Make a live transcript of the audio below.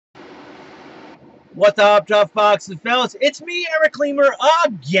What's up, tough boxes, fellas? It's me, Eric Leamer,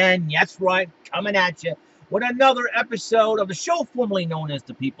 again. That's right, coming at you with another episode of the show formerly known as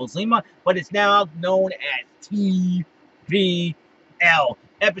the People's Lima, but it's now known as TPL,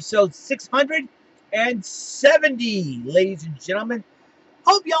 episode 670, ladies and gentlemen.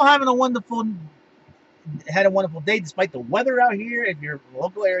 Hope y'all having had a wonderful day despite the weather out here. If your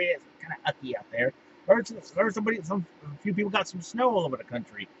local area is kind of ucky out there, or a few people got some snow all over the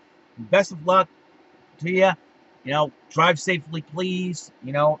country. Best of luck to you. Drive safely, please.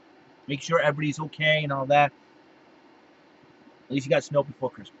 Make sure everybody's okay and all that. At least you got snow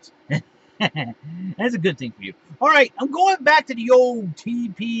before Christmas. That's a good thing for you. All right, I'm going back to the old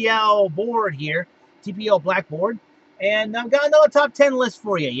TPL board here, TPL blackboard, and I've got another top 10 list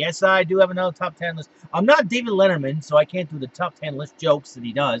for you. Yes, I do have another top 10 list. I'm not David Letterman, so I can't do the top 10 list jokes that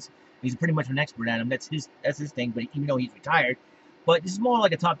he does. He's pretty much an expert at them. That's his thing, but even though he's retired. But this is more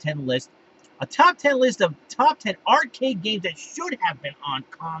like a top 10 list. A top 10 list of top 10 arcade games that should have been on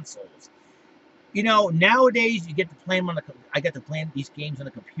consoles. Nowadays you get to play them I get to play these games on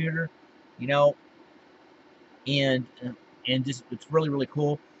the computer, and just it's really really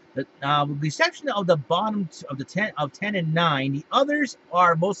cool. With the exception of the bottom of the 10 and 9, the others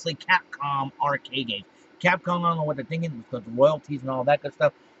are mostly Capcom arcade games. Capcom, I don't know what they're thinking because the royalties and all that good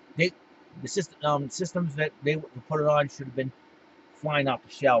stuff. Systems that they put it on should have been flying off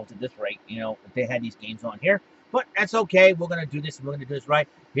the shelves at this rate, if they had these games on here. But that's okay. We're going to do this. We're going to do this right.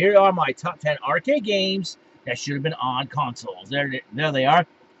 Here are my top 10 arcade games that should have been on consoles. There they are.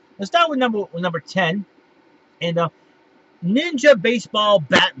 Let's start with number 10. And Ninja Baseball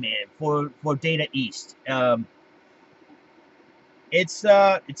Batman for Data East. It's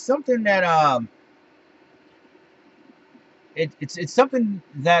something that it's something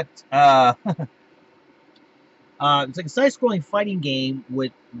that it's like a side-scrolling fighting game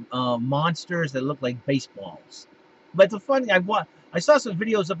with monsters that look like baseballs. But it's a fun. I saw some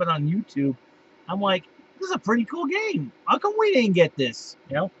videos of it on YouTube. I'm like, this is a pretty cool game. How come we didn't get this?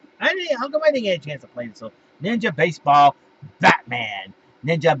 How come I didn't get a chance to play this? So, Ninja Baseball Batman.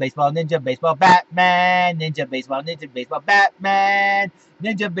 Ninja Baseball, Batman. Ninja Baseball, Batman. Ninja Baseball, Batman.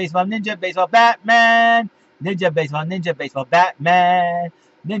 Ninja Baseball, Batman. Ninja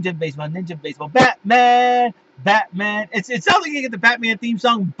Baseball, Batman. Batman. It sounds like you get the Batman theme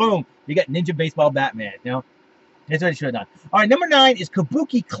song. Boom. You got Ninja Baseball Batman. That's what it should have done. All right, number 9 is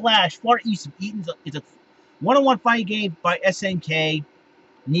Kabuki Clash, Far East of Eden. It's a one-on-one fighting game by SNK,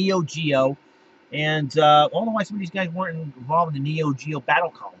 Neo Geo. And I don't know why some of these guys weren't involved in the Neo Geo Battle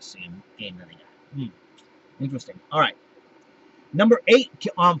Coliseum game that they got. Interesting. All right. Number 8,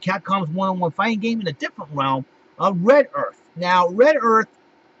 Capcom's one-on-one fighting game in a different realm of Red Earth. Now, Red Earth,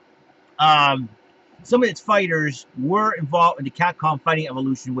 some of its fighters were involved in the Capcom Fighting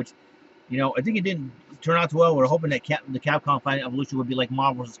Evolution, which, I think it didn't turn out too well. We're hoping that the Capcom Fighting Evolution would be like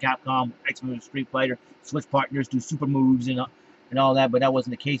Marvel vs. Capcom, X-Men vs. Street Fighter, switch partners, do super moves and all that, but that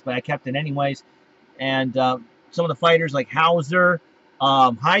wasn't the case. But I kept it anyways. And some of the fighters like Hauser,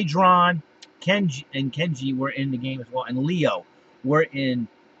 Hydron, Kenji were in the game as well, and Leo were in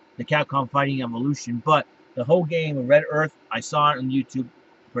the Capcom Fighting Evolution. But the whole game of Red Earth, I saw it on YouTube.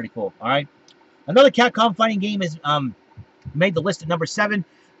 Pretty cool. All right. Another Capcom fighting game is made the list at number 7.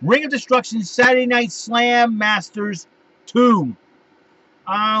 Ring of Destruction Saturday Night Slam Masters 2.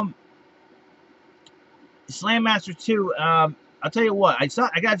 Slam Masters 2. I'll tell you what. I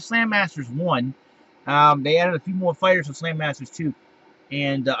got Slam Masters 1. They added a few more fighters for Slam Masters 2.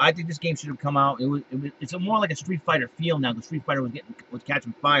 And I think this game should have come out. It's more like a Street Fighter feel now. The Street Fighter was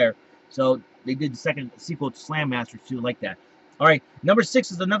catching fire. So they did the second sequel to Slam Masters 2 like that. All right. Number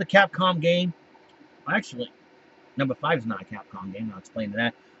 6 is another Capcom game. Actually, number 5 is not a Capcom game. I'll explain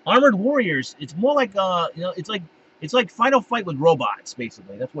that. Armored Warriors. It's more like it's like Final Fight with robots,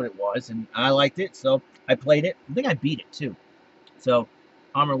 basically. That's what it was, and I liked it, so I played it. I think I beat it too. So,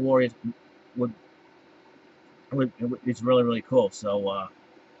 Armored Warriors it's really really cool. So,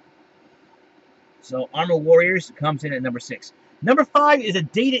 Armored Warriors comes in at number 6. Number 5 is a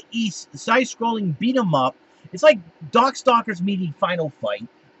Data East side-scrolling beat 'em up. It's like Darkstalkers meeting Final Fight.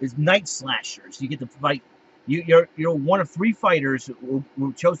 It's Night Slashers. You get to fight. You're one of 3 fighters who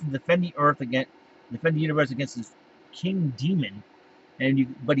were chosen to defend the universe against this king demon,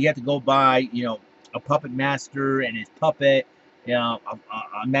 but you have to go by a puppet master and his puppet, a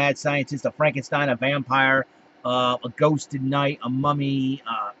mad scientist, a Frankenstein, a vampire, a ghosted knight, a mummy,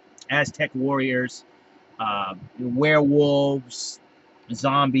 Aztec warriors, werewolves,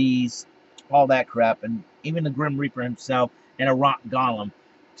 zombies, all that crap, and even the Grim Reaper himself, and a rock golem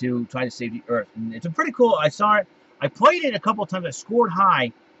to try to save the Earth. And it's a pretty cool. I saw it. I played it a couple of times. I scored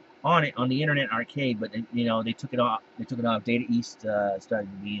high, on it on the internet arcade, but you know they took it off. They took it off. Data East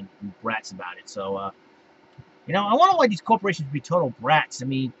started being brats about it. So you know, I wonder why these corporations be total brats. I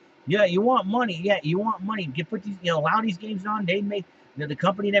mean, yeah, you want money. Yeah, you want money. You put these, you know, allow these games on. They make the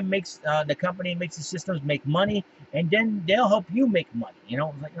company that makes the systems make money, and then they'll help you make money. You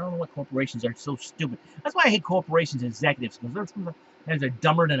know, like I don't know what corporations are so stupid. That's why I hate corporations and executives because they're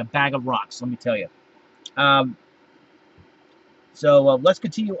dumber than a bag of rocks. Let me tell you. Um, so let's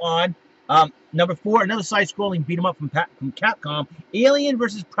continue on. Number 4, another side-scrolling beat 'em up from Capcom, Alien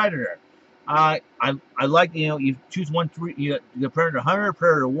versus Predator. I like, you know, you choose one three you got Predator Hunter,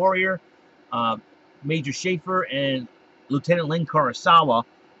 Predator Warrior, uh, Major Schaefer, and Lieutenant Lin Kurosawa.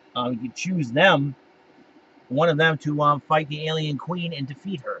 You can choose them, one of them, to fight the Alien Queen and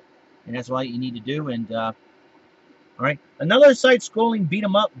defeat her, and that's what you need to do. And all right, another side-scrolling beat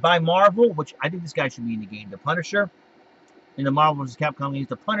 'em up by Marvel, which I think this guy should be in the game. The Punisher in the Marvel vs. Capcom games.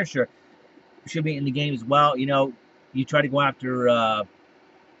 The Punisher should be in the game as well. You know, you try to go after.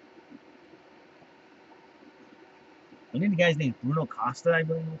 I think the guy's name is Bruno Costa. I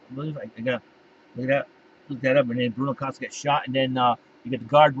believe. I got look that up, and then Bruno Costa gets shot, and then you get the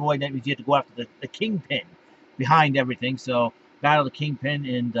guard boy. That means you have to go after the Kingpin behind everything. So battle the Kingpin,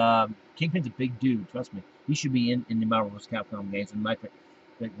 and Kingpin's a big dude. Trust me, he should be in the Marvel vs. Capcom games. In my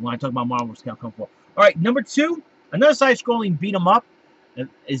when I talk about Marvel vs. Capcom 4. All right, number 2, another side-scrolling beat 'em up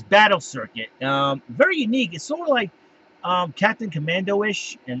is Battle Circuit. Very unique. It's sort of like Captain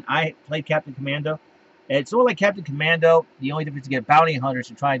Commando-ish, and I played Captain Commando. It's sort of like Captain Commando. The only difference is you get bounty hunters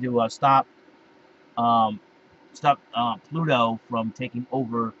to try to um, stop Pluto from taking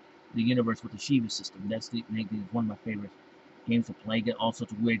over the universe with the Shiva system. That's one of my favorite games to play. Get all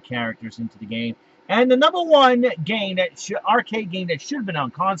sorts of weird characters into the game. And the number 1 game arcade game that should have been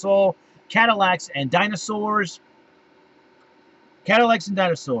on console, Cadillacs and Dinosaurs. Cadillacs and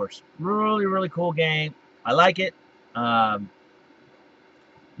Dinosaurs. Really, really cool game. I like it. Um,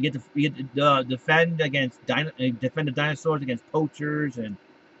 you get to defend against defend the dinosaurs against poachers and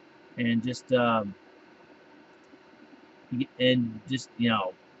just you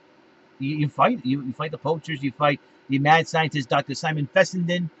know you fight you fight the poachers. You fight the mad scientist Dr. Simon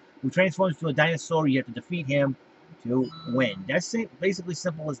Fessenden, who transforms to a dinosaur. You have to defeat him to win. That's basically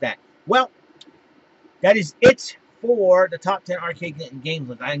simple as that. Well, that is it for the top 10 arcade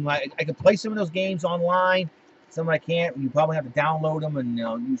games. I can play some of those games online. Some I can't. You probably have to download them and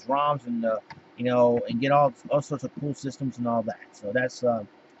use ROMs and and get all sorts of cool systems and all that. So that's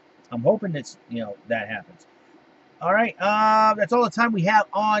I'm hoping that happens. All right, that's all the time we have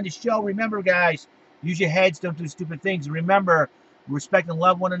on the show. Remember, guys, use your heads. Don't do stupid things. And remember, respect and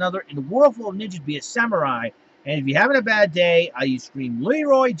love one another. In a world full of ninjas, be a samurai. And if you're having a bad day, you scream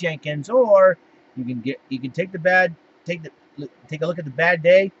Leroy Jenkins, or you can take a look at the bad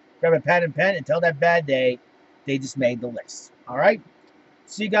day, grab a pad and pen, and tell that bad day they just made the list. All right.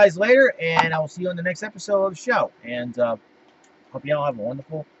 See you guys later, and I will see you on the next episode of the show. And hope you all have a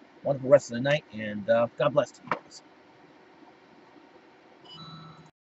wonderful rest of the night. And God bless you.